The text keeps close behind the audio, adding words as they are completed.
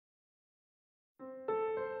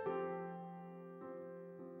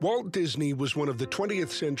Walt Disney was one of the 20th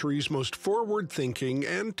century's most forward-thinking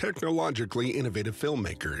and technologically innovative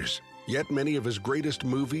filmmakers. Yet many of his greatest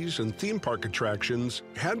movies and theme park attractions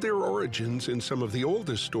had their origins in some of the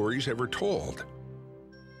oldest stories ever told.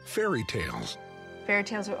 Fairy tales. Fairy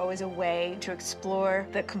tales are always a way to explore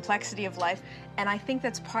the complexity of life, and I think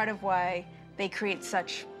that's part of why they create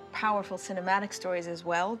such powerful cinematic stories as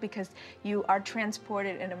well, because you are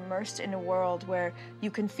transported and immersed in a world where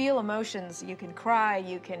you can feel emotions, you can cry,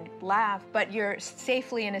 you can laugh, but you're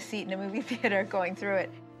safely in a seat in a movie theater going through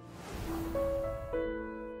it.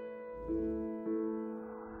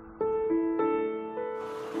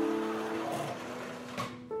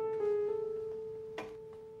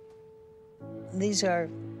 These are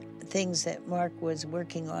things that Mark was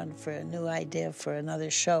working on for a new idea for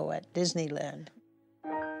another show at Disneyland.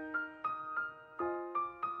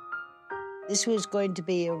 This was going to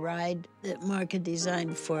be a ride that Mark had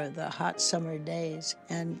designed for the hot summer days,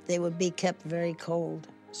 and they would be kept very cold.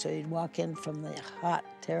 So you'd walk in from the hot,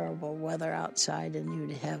 terrible weather outside, and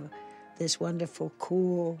you'd have this wonderful,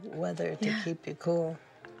 cool weather to keep you cool.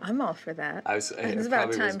 I'm all for that. It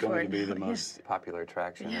probably was going to be the most popular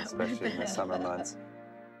attraction, especially in the summer months.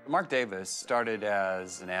 Mark Davis started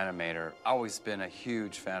as an animator. Always been a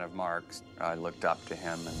huge fan of Mark's. I looked up to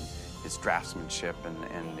him and his draftsmanship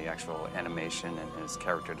and the actual animation and his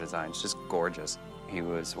character design is just gorgeous. He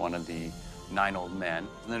was one of the 9 old men,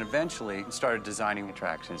 and then eventually started designing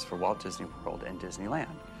attractions for Walt Disney World and Disneyland.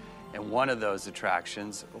 And one of those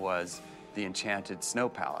attractions was the Enchanted Snow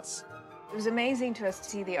Palace. It was amazing to us to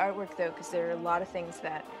see the artwork, though, because there are a lot of things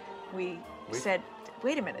that we said,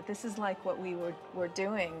 wait a minute, this is like what we were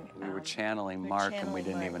doing. We were channeling Mark, and we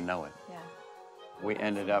didn't even know it. Yeah. We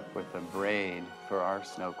ended up with a braid for our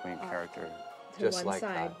Snow Queen character, just like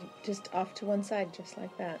that. Just off to one side, just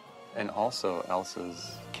like that. And also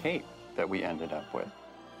Elsa's cape that we ended up with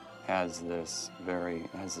has this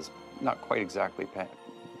not quite exactly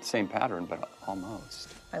same pattern, but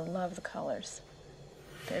almost. I love the colors.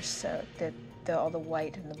 They're so, all the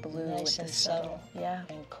white and the blue. Nice and subtle. Yeah.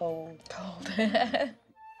 And cold. Cold.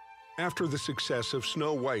 After the success of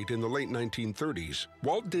Snow White in the late 1930s,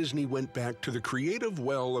 Walt Disney went back to the creative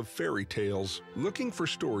well of fairy tales, looking for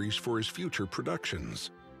stories for his future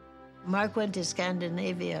productions. Mark went to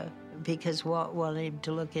Scandinavia because Walt wanted him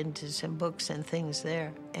to look into some books and things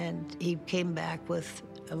there, and he came back with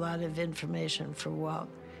a lot of information for Walt.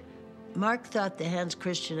 Mark thought the Hans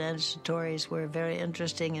Christian Andersen stories were very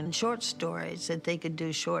interesting and short stories that they could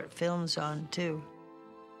do short films on, too.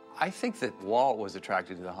 I think that Walt was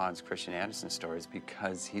attracted to the Hans Christian Andersen stories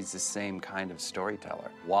because he's the same kind of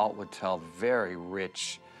storyteller. Walt would tell very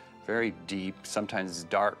rich, very deep, sometimes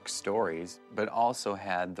dark stories, but also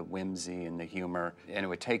had the whimsy and the humor, and it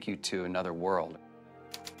would take you to another world.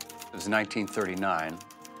 It was 1939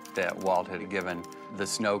 that Walt had given the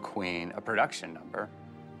Snow Queen a production number,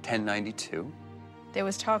 1092. There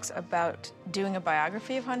was talks about doing a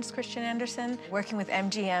biography of Hans Christian Andersen, working with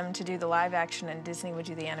MGM to do the live action and Disney would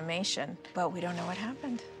do the animation, but we don't know what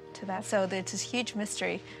happened to that. So it's this huge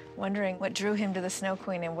mystery, wondering what drew him to the Snow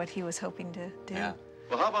Queen and what he was hoping to do. Yeah.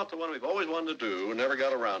 Well, how about the one we've always wanted to do and never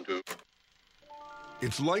got around to?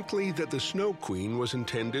 It's likely that the Snow Queen was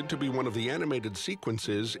intended to be one of the animated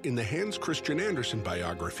sequences in the Hans Christian Andersen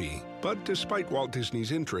biography. But despite Walt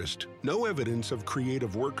Disney's interest, no evidence of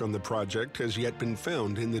creative work on the project has yet been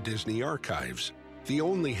found in the Disney archives. The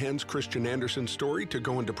only Hans Christian Andersen story to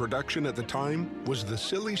go into production at the time was the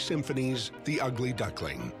Silly Symphony's The Ugly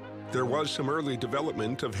Duckling. There was some early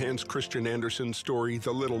development of Hans Christian Andersen's story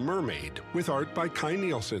The Little Mermaid, with art by Kai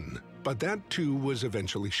Nielsen, but that too was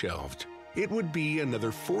eventually shelved. It would be another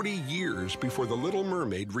 40 years before The Little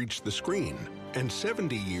Mermaid reached the screen, and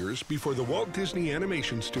 70 years before the Walt Disney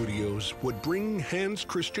Animation Studios would bring Hans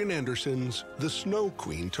Christian Andersen's The Snow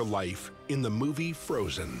Queen to life in the movie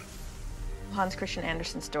Frozen. Hans Christian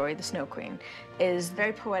Andersen's story, The Snow Queen, is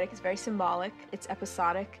very poetic, it's very symbolic, it's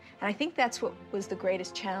episodic, and I think that's what was the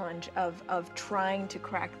greatest challenge of trying to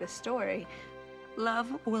crack this story. Love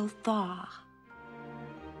will thaw.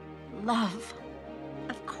 Love.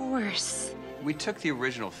 Of course. We took the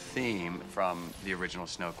original theme from the original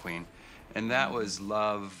Snow Queen, and that was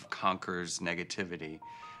love conquers negativity.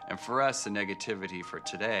 And for us, the negativity for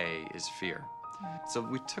today is fear. So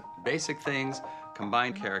we took basic things,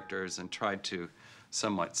 combined characters, and tried to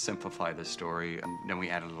somewhat simplify the story, and then we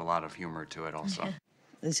added a lot of humor to it also.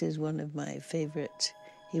 This is one of my favorites.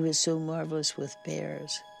 He was so marvelous with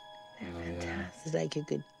bears. They're fantastic. Like you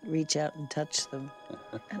could reach out and touch them.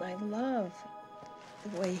 And I love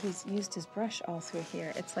the way he's used his brush all through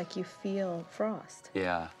here. It's like you feel frost.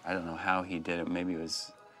 Yeah, I don't know how he did it. Maybe it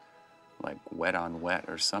was like wet on wet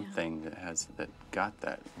or something that got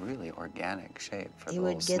that really organic shape for the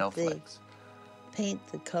little snowflakes. Paint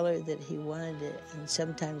the color that he wanted it, and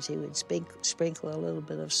sometimes he would sprinkle a little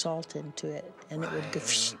bit of salt into it, and it would go.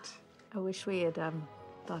 I wish we had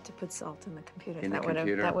thought to put salt in the computer.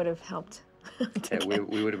 That would have helped. Yeah,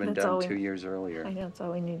 we would have been done 2 years earlier. I know, that's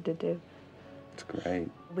all we need to do. It's great.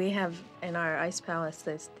 We have in our ice palace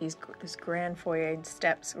this grand foyer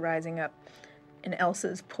steps rising up, and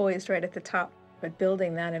Elsa's poised right at the top. But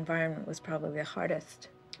building that environment was probably the hardest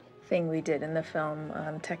thing we did in the film,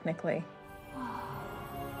 technically.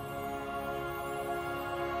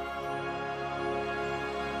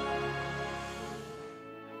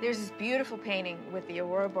 There's this beautiful painting with the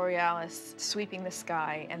aurora borealis sweeping the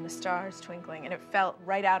sky and the stars twinkling, and it felt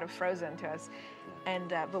right out of Frozen to us. And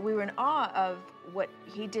but we were in awe of what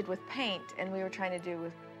he did with paint, and we were trying to do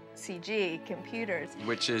with CG, computers.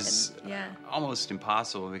 Which is almost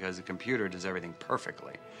impossible because the computer does everything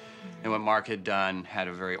perfectly. And what Mark had done had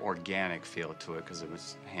a very organic feel to it because it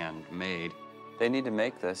was handmade. They need to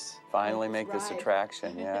make this, finally make this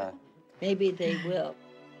attraction, yeah. Maybe they will.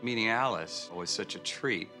 Meeting Alice was such a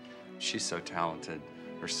treat. She's so talented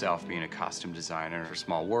herself, being a costume designer for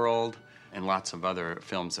Small World and lots of other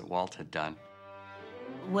films that Walt had done.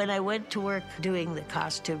 When I went to work doing the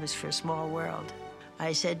costumes for Small World,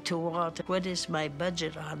 I said to Walt, what is my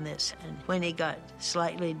budget on this? And when he got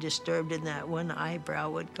slightly disturbed in that one eyebrow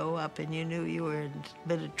would go up and you knew you were in a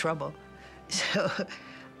bit of trouble. So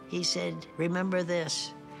he said, remember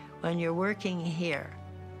this, when you're working here,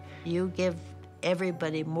 you give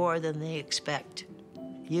everybody more than they expect.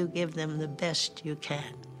 You give them the best you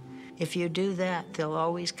can. If you do that, they'll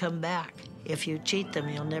always come back. If you cheat them,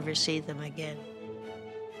 you'll never see them again.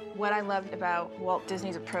 What I loved about Walt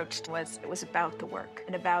Disney's approach was it was about the work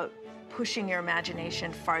and about pushing your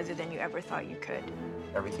imagination farther than you ever thought you could.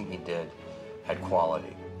 Everything he did had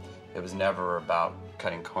quality. It was never about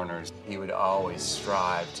cutting corners. He would always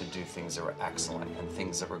strive to do things that were excellent and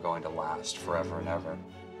things that were going to last forever and ever.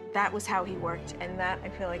 That was how he worked, and that, I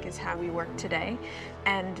feel like, is how we work today.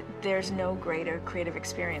 And there's no greater creative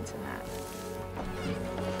experience in that.